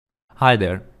Hi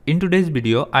there. In today's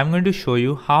video, I'm going to show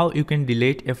you how you can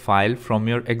delete a file from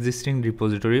your existing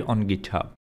repository on GitHub.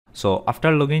 So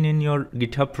after logging in your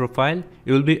GitHub profile,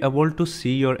 you will be able to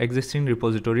see your existing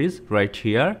repositories right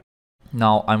here.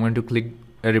 Now I'm going to click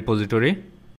a repository.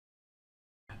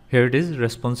 Here it is,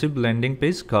 responsive landing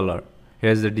page color.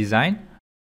 Here's the design.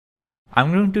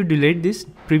 I'm going to delete this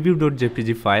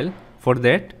preview.jpg file. For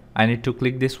that, I need to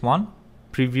click this one,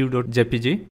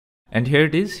 preview.jpg. And here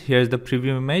it is, here's the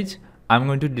preview image. I'm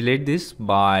going to delete this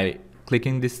by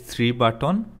clicking this 3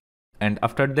 button, and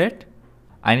after that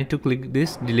I need to click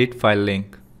this delete file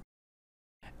link.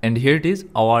 And here it is,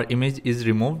 our image is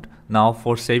removed. Now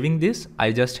for saving this,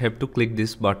 I just have to click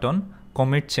this button,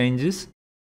 commit changes.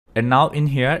 And now in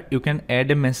here you can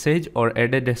add a message or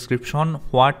add a description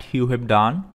what you have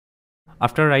done.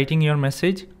 After writing your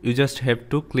message, you just have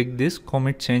to click this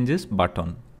commit changes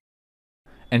button.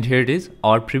 And here it is,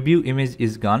 our preview image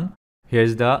is gone.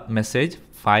 Here's the message,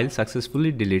 file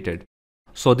successfully deleted.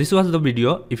 So this was the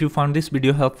video. If you found this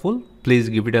video helpful, please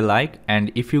give it a like,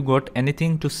 and if you got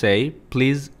anything to say,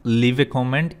 please leave a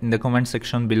comment in the comment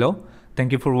section below.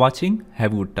 Thank you for watching.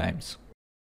 Have good times.